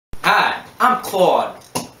Hi, I'm Claude,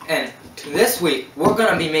 and this week we're going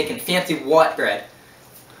to be making fancy white bread.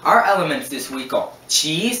 Our elements this week are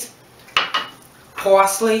cheese,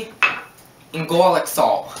 parsley, and garlic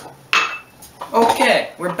salt.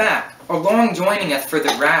 Okay, we're back. Along joining us for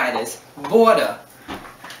the ride is butter.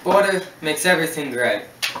 Butter makes everything great.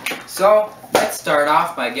 So, let's start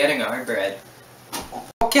off by getting our bread.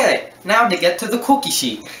 Okay, now to get to the cookie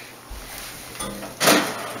sheet.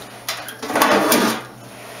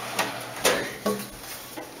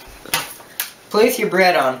 Place your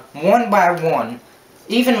bread on one by one,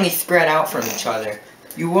 evenly spread out from each other.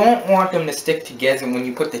 You won't want them to stick together when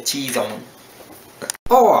you put the cheese on.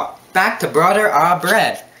 Or, back to butter our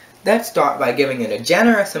bread. Let's start by giving it a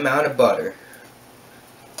generous amount of butter.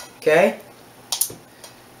 Okay?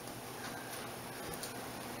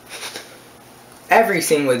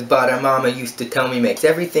 Everything with butter, Mama used to tell me, makes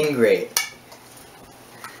everything great.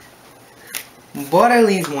 Butter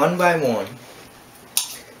these one by one.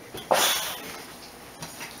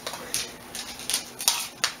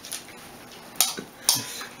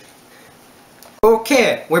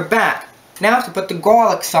 Okay, we're back. Now to put the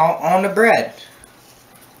garlic salt on the bread.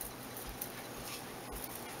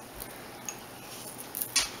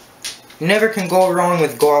 You never can go wrong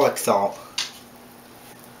with garlic salt.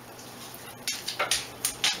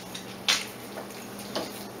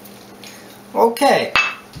 Okay,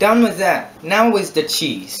 done with that. Now is the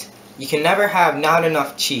cheese. You can never have not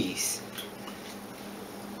enough cheese.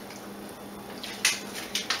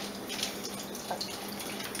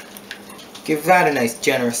 Give that a nice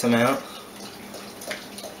generous amount.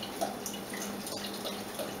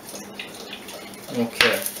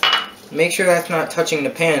 Okay. Make sure that's not touching the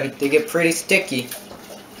pan. They get pretty sticky.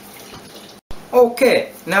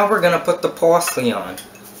 Okay, now we're gonna put the parsley on.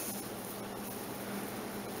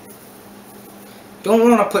 Don't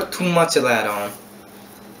want to put too much of that on.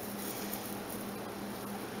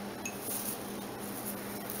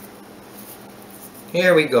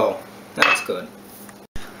 Here we go. That's good.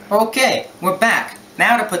 Okay, we're back.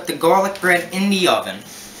 Now to put the garlic bread in the oven.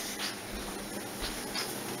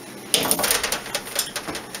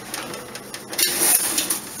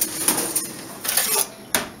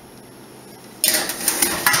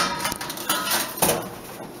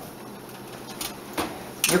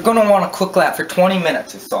 You're going to want to cook that for 20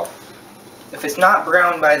 minutes or so. If it's not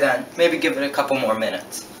brown by then, maybe give it a couple more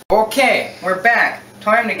minutes. Okay, we're back.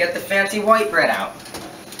 Time to get the fancy white bread out.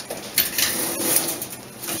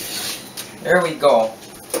 There we go.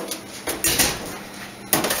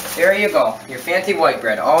 There you go. Your fancy white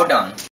bread, all done.